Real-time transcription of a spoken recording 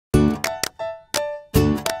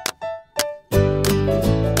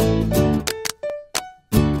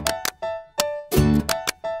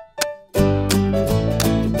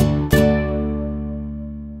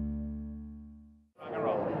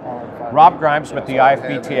Rob Grimes with the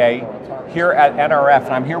IFBTA here at NRF,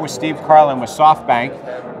 and I'm here with Steve Carlin with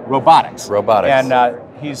SoftBank Robotics. And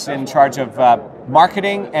he's in charge of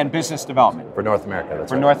marketing and business development. For North America,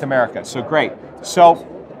 that's For right. North America, so great. So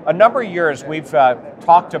a number of years we've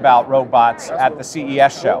talked about robots at the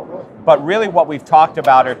CES show, but really what we've talked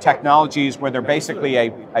about are technologies where they're basically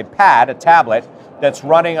a pad, a tablet, that's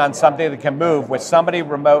running on something that can move with somebody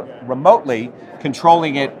remotely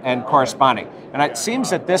controlling it and corresponding. And it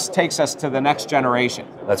seems that this takes us to the next generation.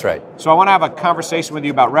 That's right. So I want to have a conversation with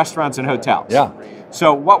you about restaurants and hotels. Yeah.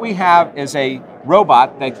 So what we have is a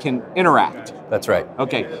robot that can interact. That's right.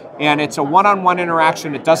 Okay, and it's a one-on-one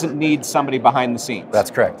interaction. It doesn't need somebody behind the scenes.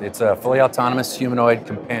 That's correct. It's a fully autonomous humanoid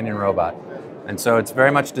companion robot. And so it's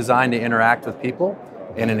very much designed to interact with people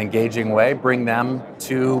in an engaging way, bring them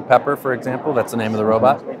to Pepper, for example, that's the name of the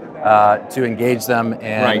robot, to engage them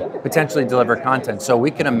and potentially deliver content. So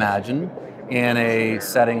we can imagine in a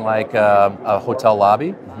setting like a hotel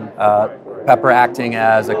lobby, Pepper acting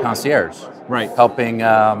as a concierge, helping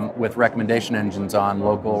with recommendation engines on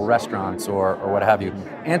local restaurants or what have you,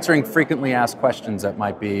 answering frequently asked questions that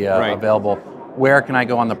might be available. Where can I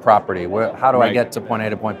go on the property? How do I get to point A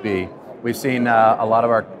to point B? We've seen a lot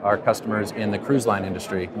of our customers in the cruise line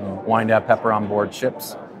industry wanting to have Pepper on board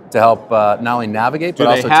ships to help not only navigate, but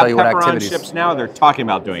also tell you what activities. Do they have Pepper on ships now? They're talking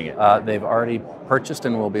about doing it. They've already purchased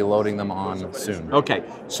and will be loading them on soon. Okay,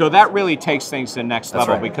 so that really takes things to the next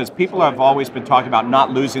level because people have always been talking about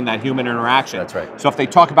not losing that human interaction. That's right. So if they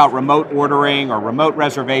talk about remote ordering or remote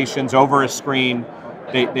reservations over a screen,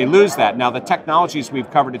 they lose that. Now the technologies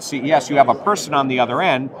we've covered at CES, you have a person on the other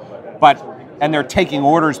end, and they're taking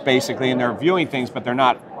orders basically, and they're viewing things, but they're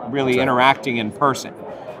not really interacting in person,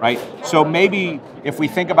 right? So maybe if we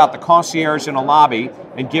think about the concierge in a lobby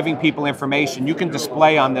and giving people information, you can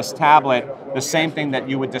display on this tablet the same thing that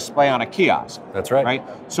you would display on a kiosk. That's right.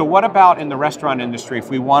 Right? So what about in the restaurant industry,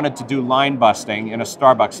 if we wanted to do line busting in a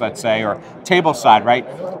Starbucks, let's say, or tableside,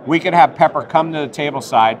 right? We could have Pepper come to the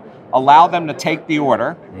tableside, allow them to take the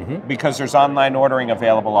order because there's online ordering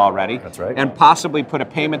available already. That's right. And possibly put a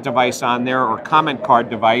payment device on there or comment card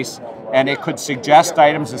device, and it could suggest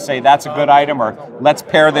items and say that's a good item, or let's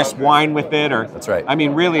pair this wine with it, or that's right. I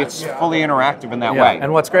mean, really, it's fully interactive in that way.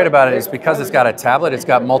 And what's great about it is because it's got a tablet, it's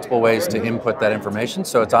got multiple ways to input that information.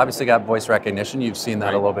 So it's obviously got voice recognition. You've seen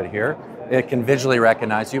that a little bit here. It can visually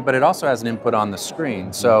recognize you, but it also has an input on the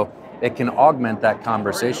screen. So it can augment that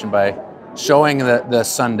conversation by showing the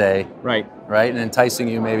sundae, right, and enticing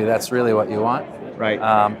you. Maybe that's really what you want,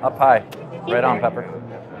 up high, right on, Pepper.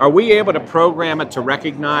 Are we able to program it to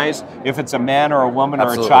recognize if it's a man or a woman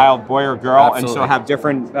or a child, boy or girl, and so have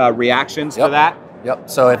different reactions to that? Yep.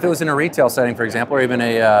 So if it was in a retail setting, for example, or even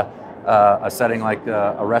a setting like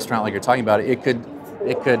a restaurant, like you're talking about, it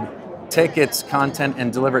could take its content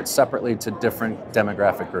and deliver it separately to different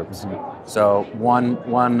demographic groups. So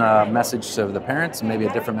one message to the parents and maybe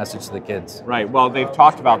a different message to the kids. Right, well they've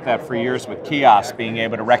talked about that for years with kiosks, being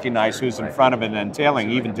able to recognize who's in front of it and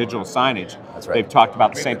entailing even digital signage. That's right. They've talked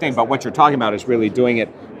about the same thing, but what you're talking about is really doing it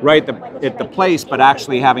right at the place, but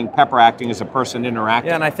actually having Pepper acting as a person interacting.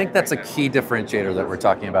 Yeah, and I think that's a key differentiator that we're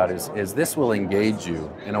talking about is this will engage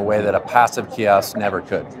you in a way that a passive kiosk never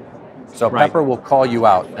could. So Pepper will call you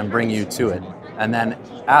out and bring you to it, and then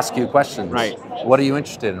ask you questions. Right. What are you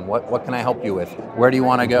interested in? What can I help you with? Where do you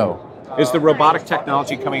want to go? Is the robotic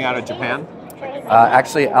technology coming out of Japan?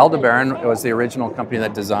 Actually, Aldebaran was the original company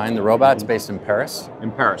that designed the robot. It's based in Paris.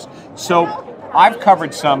 In Paris. So I've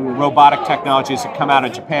covered some robotic technologies that come out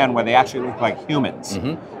of Japan where they actually look like humans.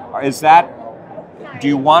 Do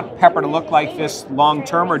you want Pepper to look like this long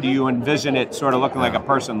term, or do you envision it sort of looking like a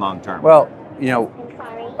person long term? Well,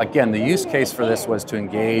 again, the use case for this was to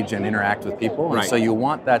engage and interact with people, and so you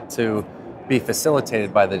want that to be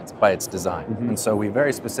facilitated by its design. And so we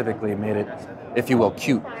very specifically made it, if you will,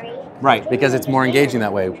 cute. Right. Because it's more engaging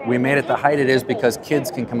that way. We made it the height it is because kids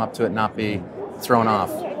can come up to it and not be thrown off.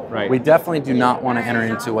 Right. We definitely do not want to enter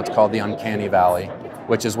into what's called the uncanny valley,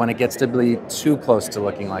 which is when it gets to be too close to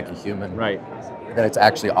looking like a human. Right. That it's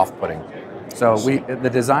actually off-putting. So the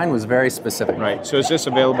design was very specific. Right. So is this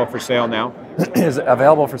available for sale now? It is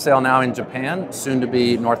available for sale now in Japan, soon to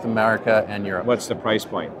be North America and Europe. What's the price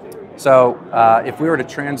point? So if we were to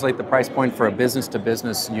translate the price point for a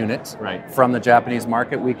business-to-business unit from the Japanese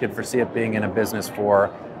market, we could foresee it being in a business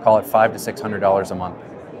for, call it $500 to $600 a month.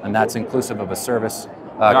 And that's inclusive of a service.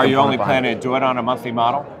 Are you only planning to do it on a monthly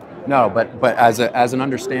model? No, but as an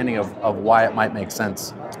understanding of why it might make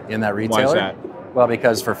sense in that retailer. Why is that? Well,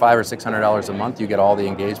 because for $500 or $600 a month, you get all the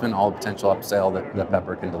engagement, all the potential upsell that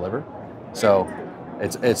Pepper can deliver. So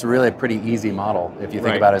it's really a pretty easy model if you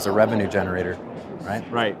think about it as a revenue generator. right?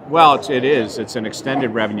 Right. Well, it is. It's an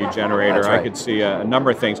extended revenue generator. That's right. I could see a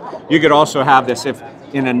number of things. You could also have this if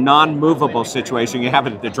in a non-movable situation, you have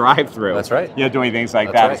it at the drive-through. That's right. You're doing things like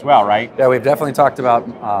That's that right. as well, right? Yeah, we've definitely talked about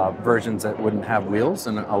versions that wouldn't have wheels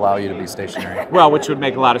and allow you to be stationary. Well, which would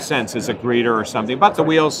make a lot of sense as a greeter or something. But the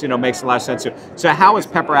wheels, makes a lot of sense too. So how is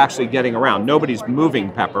Pepper actually getting around? Nobody's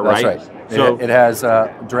moving Pepper, That's right? right. So it has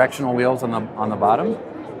directional wheels on the bottom,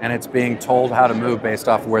 and it's being told how to move based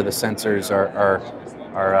off where the sensors are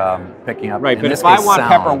picking up. right. In But this if I case, want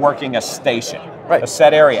sound. Pepper working a station, Right. a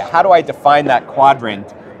set area, how do I define that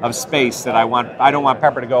quadrant of space that I want? I don't want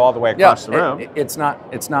Pepper to go all the way across the room. It's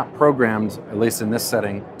not programmed, at least in this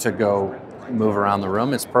setting, to go move around the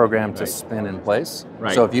room. It's programmed to spin in place.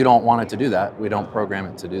 Right. So if you don't want it to do that, we don't program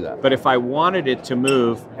it to do that. But if I wanted it to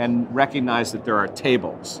move and recognize that there are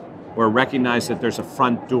tables, or recognize that there's a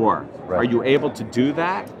front door, Right. are you able to do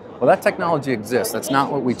that? Well, that technology exists. That's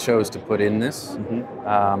not what we chose to put in this,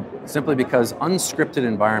 simply because unscripted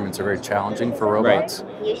environments are very challenging for robots.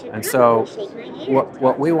 And so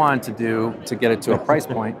what we wanted to do to get it to a price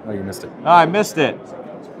point, oh, you missed it. Oh, I missed it.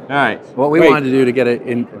 All right. What we Wait. wanted to do to get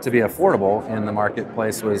it to be affordable in the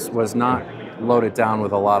marketplace was not load it down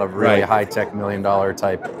with a lot of really Right. high-tech $1 million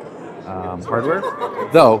type hardware.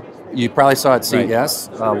 Though, you probably saw at CES,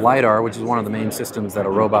 LiDAR, which is one of the main systems that a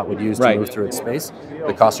robot would use to Right. move through its space,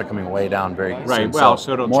 the costs are coming way down very soon. Right, well,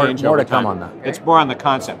 so it'll more, change more over to come time. on that. It's more on the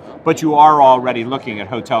concept. But you are already looking at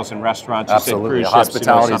hotels and restaurants. You said Absolutely. cruise ships,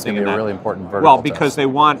 Hospitality is something going to be in a that. really important vertical. Well, to because us. they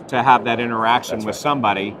want to have that interaction That's with right.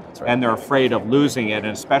 somebody, right. and they're afraid of losing it,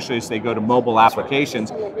 and especially as they go to mobile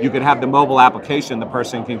applications, you could have the mobile application, the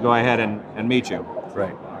person can go ahead and meet you.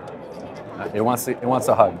 Right. It wants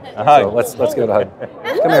a hug. A hug. So let's give it a hug.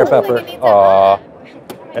 Come here, Pepper. Aw.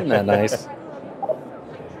 Isn't that nice?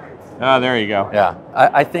 Oh, there you go. Yeah.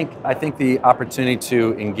 I think the opportunity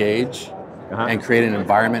to engage and create an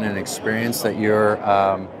environment and experience that your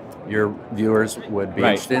viewers would be Right.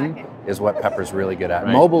 interested in is what Pepper's really good at.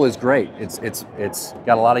 Right. Mobile is great. It's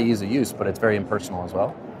got a lot of ease of use, but it's very impersonal as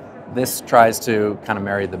well. This tries to kind of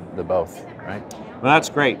marry the both, right? Well, that's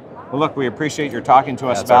great. Well, look, we appreciate your talking to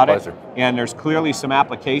us it's our about it. pleasure. And there's clearly some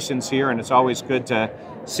applications here, and it's always good to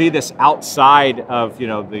see this outside of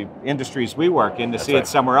the industries we work in, to see right. it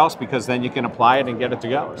somewhere else, because then you can apply it and get it to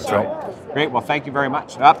go. That's so, right. Great. Well, thank you very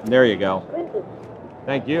much. There you go.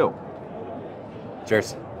 Thank you.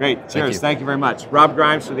 Cheers. Great. Cheers. you. Thank you very much. Rob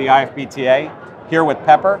Grimes for the IFBTA here with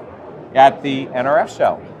Pepper at the NRF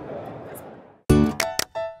show.